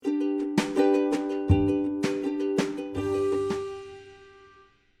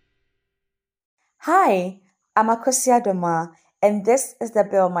Hi, I'm Akosia Doma, and this is the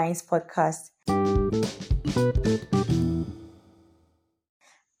Bill Minds podcast.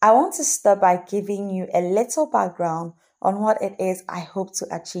 I want to start by giving you a little background on what it is I hope to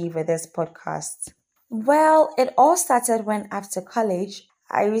achieve with this podcast. Well, it all started when after college,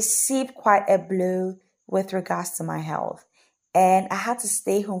 I received quite a blow with regards to my health, and I had to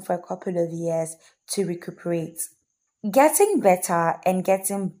stay home for a couple of years to recuperate. Getting better and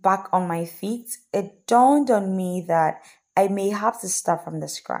getting back on my feet, it dawned on me that I may have to start from the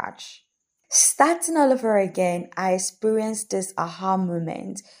scratch. Starting all over again, I experienced this aha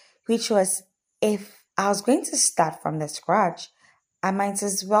moment, which was if I was going to start from the scratch, I might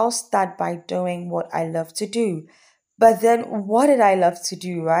as well start by doing what I love to do. But then, what did I love to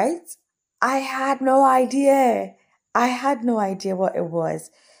do, right? I had no idea. I had no idea what it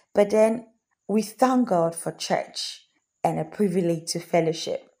was. But then we thank God for church and a privilege to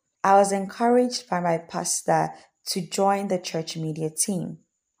fellowship. I was encouraged by my pastor to join the church media team.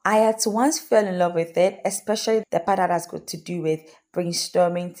 I at once fell in love with it, especially the part that has got to do with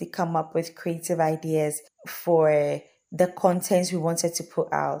brainstorming to come up with creative ideas for the contents we wanted to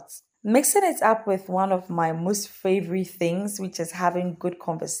put out. Mixing it up with one of my most favorite things, which is having good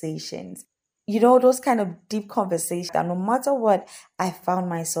conversations. Those kind of deep conversations that no matter what I found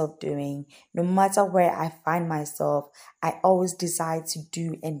myself doing, no matter where I find myself, I always decide to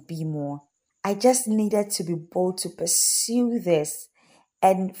do and be more. I just needed to be bold to pursue this,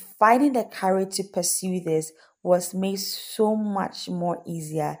 and finding the courage to pursue this was made so much more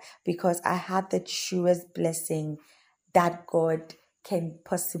easier because I had the truest blessing that God can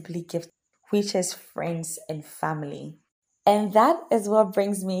possibly give, which is friends and family. And that is what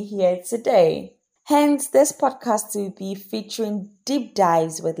brings me here today. Hence, this podcast will be featuring deep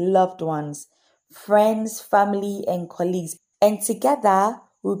dives with loved ones, friends, family, and colleagues. And together,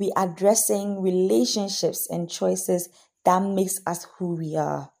 we'll be addressing relationships and choices that makes us who we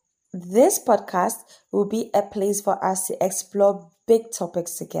are. This podcast will be a place for us to explore big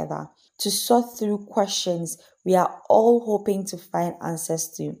topics together, to sort through questions we are all hoping to find answers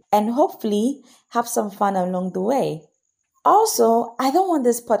to, and hopefully have some fun along the way. Also, I don't want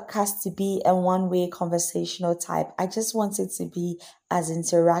this podcast to be a one-way conversational type. I just want it to be as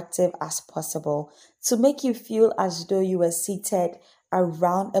interactive as possible to make you feel as though you were seated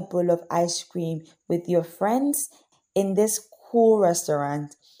around a bowl of ice cream with your friends in this cool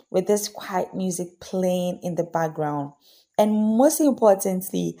restaurant with this quiet music playing in the background. And most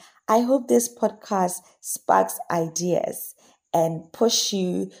importantly, I hope this podcast sparks ideas and push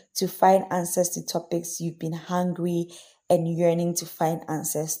you to find answers to topics you've been hungry and yearning to find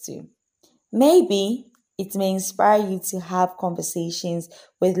answers to. Maybe it may inspire you to have conversations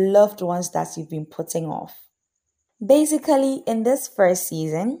with loved ones that you've been putting off. Basically, in this first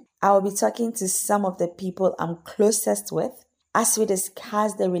season, I will be talking to some of the people I'm closest with as we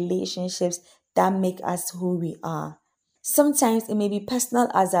discuss the relationships that make us who we are. Sometimes it may be personal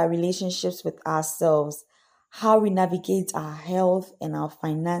as our relationships with ourselves, how we navigate our health and our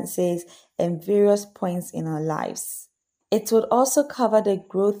finances and various points in our lives. It would also cover the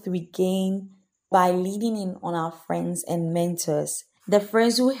growth we gain by leaning in on our friends and mentors, the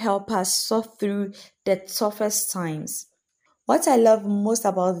friends who help us sort through the toughest times. What I love most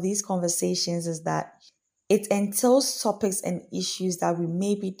about these conversations is that it entails topics and issues that we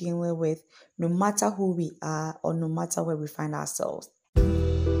may be dealing with no matter who we are or no matter where we find ourselves.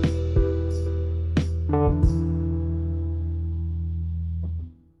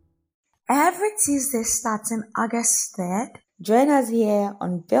 Every Tuesday starting August 3rd, join us here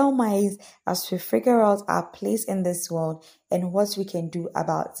on Bill Minds as we figure out our place in this world and what we can do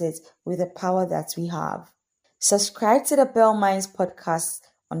about it with the power that we have. Subscribe to the Bill Minds podcast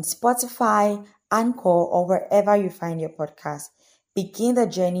on Spotify, Anchor, or wherever you find your podcast. Begin the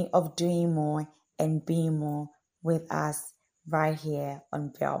journey of doing more and being more with us right here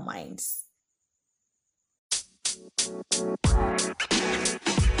on Bill Minds.